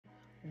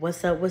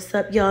What's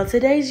up, y'all?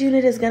 Today's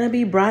unit is going to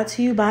be brought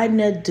to you by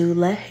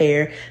Nadula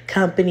Hair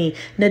Company.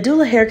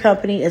 Nadula Hair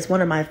Company is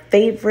one of my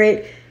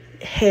favorite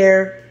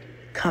hair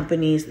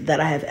companies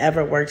that I have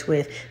ever worked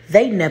with.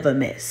 They never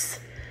miss.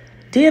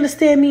 Do you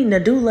understand me?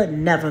 Nadula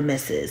never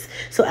misses.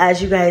 So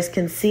as you guys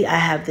can see, I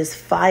have this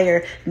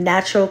fire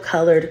natural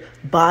colored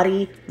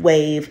body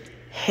wave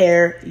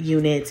hair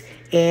unit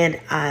and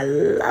I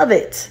love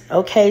it.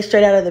 Okay,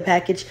 straight out of the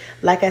package.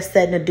 Like I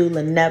said,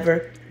 Nadula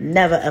never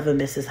ever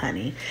misses,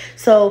 honey.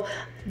 So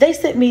they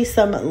sent me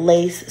some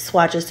lace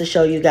swatches to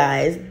show you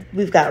guys.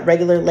 We've got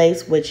regular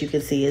lace, which you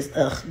can see is,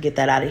 get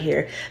that out of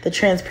here. The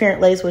transparent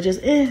lace, which is,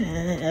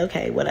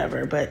 okay,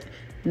 whatever, but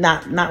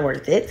not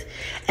worth it.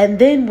 And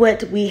then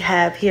what we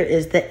have here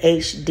is the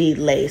HD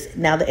lace.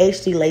 Now the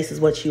HD lace is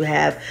what you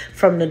have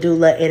from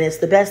Nadula, and it's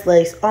the best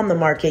lace on the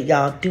market,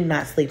 y'all. Do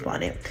not sleep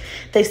on it.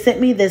 They sent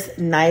me this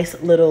nice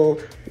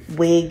little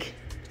wig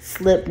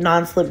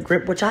non-slip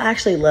grip, which I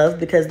actually love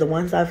because the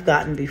ones I've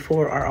gotten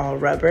before are all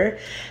rubber.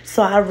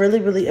 So I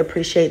really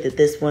appreciate that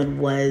this one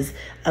was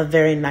a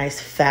very nice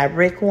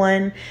fabric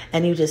one,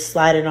 and you just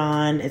slide it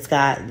on. It's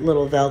got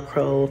little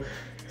Velcro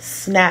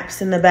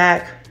snaps in the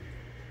back.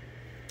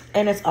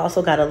 And it's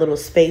also got a little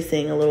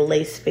spacing, a little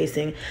lace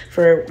spacing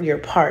for your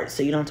parts,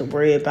 so you don't have to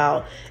worry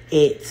about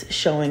it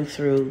showing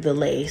through the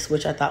lace,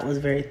 which I thought was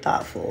very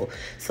thoughtful.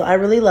 So I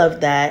really love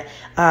that.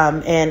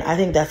 And I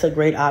think that's a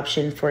great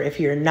option for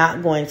if you're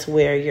not going to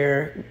wear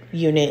your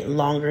unit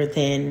longer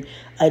than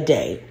a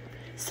day.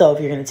 So if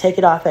you're going to take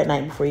it off at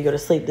night before you go to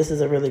sleep, this is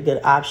a really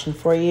good option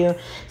for you.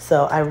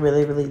 So I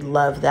really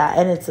love that.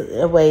 And it's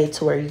a way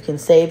to where you can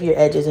save your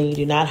edges and you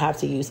do not have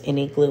to use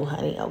any glue,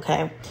 honey.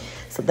 Okay.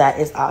 So that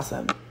is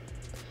awesome.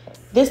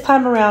 This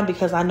time around,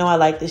 because I know I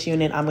like this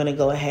unit, I'm going to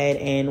go ahead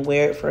and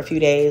wear it for a few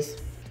days.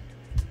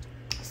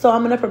 So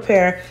I'm going to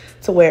prepare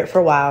to wear it for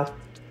a while.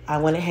 I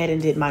went ahead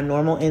and did my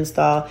normal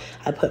install.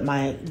 I put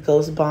my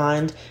Ghost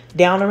Bond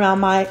down around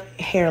my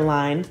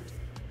hairline,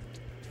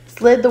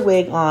 slid the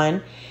wig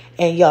on,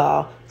 and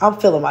y'all, I'm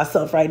feeling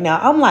myself right now.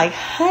 I'm like,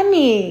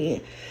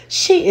 honey,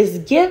 she is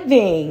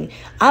giving.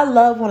 I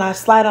love when I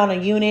slide on a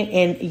unit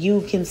and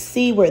you can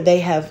see where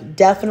they have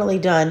definitely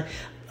done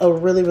a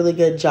really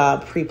good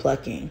job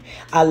pre-plucking.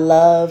 I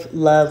love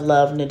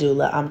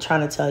Nadula. I'm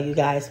trying to tell you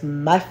guys,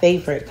 my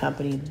favorite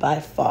company by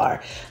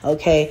far.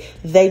 Okay,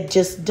 they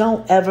just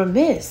don't ever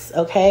miss.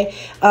 Okay,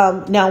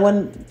 now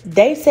when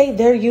they say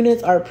their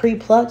units are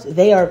pre-plucked,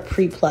 they are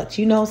pre-plucked.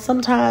 You know,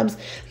 sometimes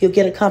you'll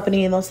get a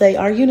company and they'll say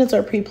our units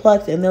are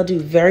pre-plucked, and they'll do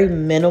very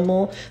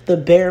minimal, the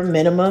bare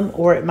minimum,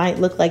 or it might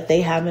look like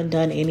they haven't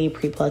done any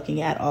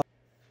pre-plucking at all.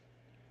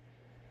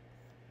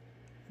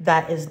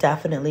 That is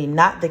definitely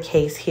not the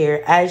case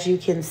here. As you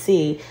can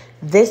see,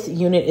 this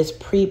unit is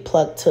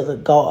pre-plucked to the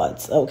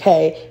gods,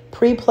 okay?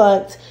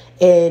 Pre-plucked,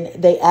 and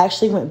they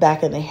actually went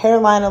back in the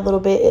hairline a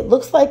little bit. It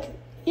looks like,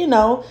 you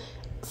know,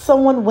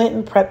 someone went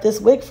and prepped this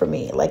wig for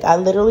me. Like, I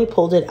literally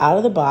pulled it out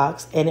of the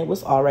box and it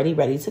was already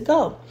ready to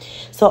go.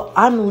 So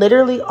I'm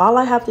literally, all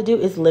I have to do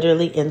is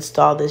literally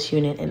install this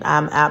unit, and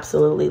I'm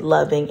absolutely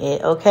loving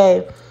it,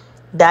 okay?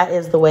 That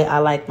is the way I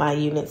like my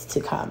units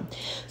to come.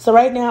 So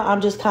right now I'm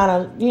just kind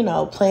of, you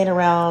know, playing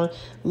around,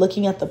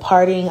 looking at the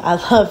parting.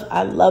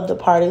 I love the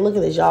parting. Look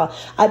at this, y'all.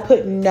 I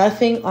put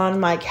nothing on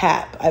my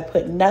cap. I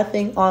put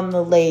nothing on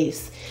the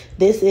lace.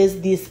 This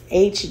is this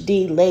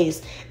HD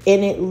lace,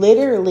 and it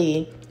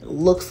literally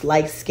looks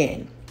like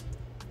skin.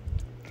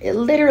 It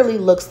literally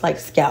looks like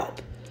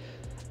scalp.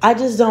 I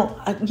just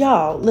don't,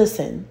 y'all,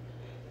 listen,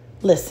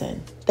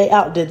 they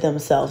outdid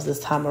themselves this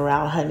time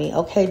around, honey.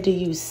 Okay, do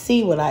you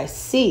see what I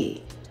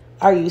see?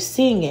 Are you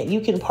seeing it? You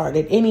can part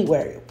it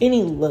anywhere,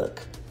 any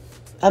look.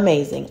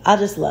 Amazing. I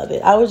just love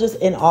it. I was just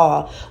in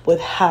awe with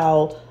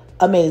how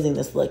amazing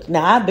this looked.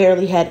 Now, I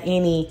barely had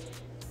any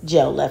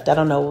gel left. I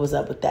don't know what was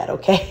up with that,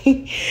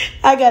 okay?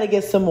 I got to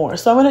get some more.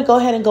 So I'm going to go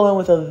ahead and go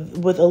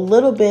in with a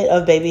little bit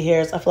of baby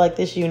hairs. I feel like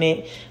this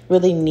unit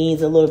really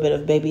needs a little bit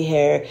of baby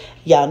hair.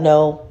 Y'all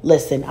know,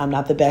 listen, I'm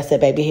not the best at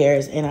baby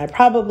hairs, and I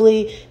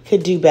probably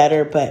could do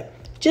better, but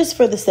just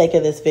for the sake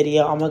of this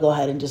video, I'm going to go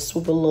ahead and just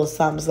swoop a little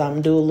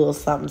something, do a little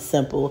something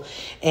simple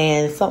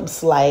and something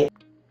slight.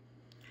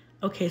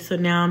 Okay, so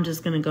now I'm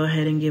just going to go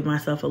ahead and give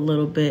myself a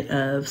little bit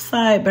of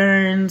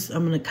sideburns.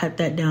 I'm going to cut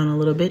that down a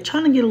little bit,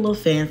 trying to get a little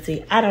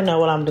fancy. I don't know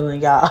what I'm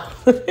doing, y'all,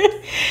 but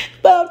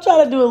I'm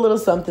trying to do a little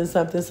something.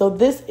 So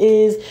this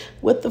is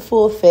with the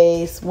full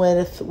face,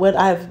 with what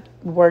I've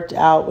worked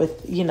out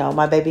with, you know,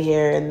 my baby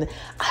hair, and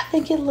I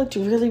think it looked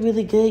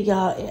really good,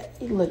 y'all.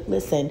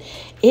 Listen,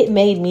 it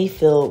made me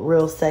feel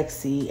real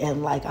sexy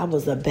and like I'm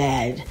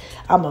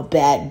a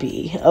bad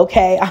bee,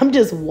 okay? I'm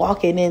just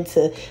walking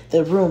into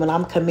the room and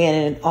I'm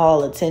commanding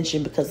all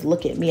attention because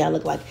look at me. I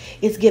look like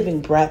it's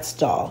giving Bratz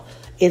doll.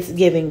 It's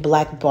giving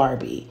Black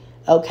Barbie.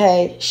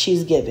 Okay,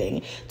 she's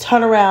giving.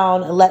 Turn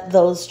around and let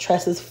those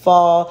tresses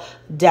fall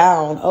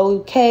down.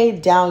 Okay,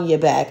 down your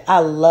back. I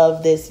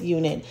love this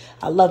unit.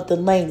 I love the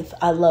length.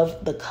 I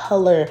love the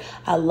color.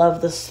 I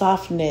love the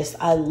softness.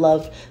 I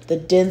love the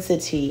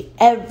density.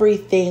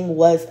 Everything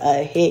was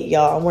a hit,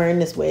 y'all. I'm wearing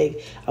this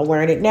wig. I'm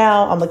wearing it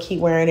now. I'm going to keep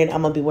wearing it.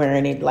 I'm going to be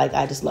wearing it. Like,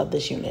 I just love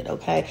this unit,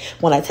 okay?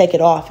 When I take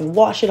it off and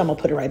wash it, I'm going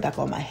to put it right back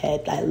on my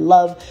head. I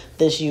love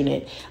this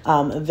unit.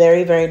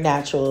 Very, very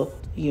natural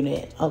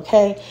unit.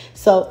 Okay,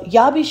 so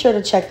y'all be sure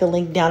to check the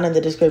link down in the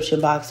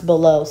description box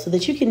below so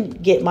that you can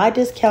get my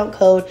discount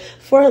code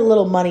for a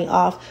little money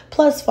off,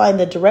 plus find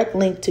the direct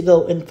link to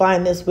go and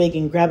find this wig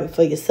and grab it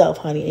for yourself,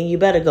 honey. And you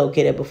better go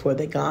get it before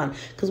they're gone,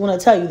 because when I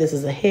tell you this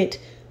is a hit,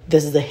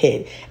 this is a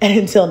hit. And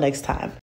until next time.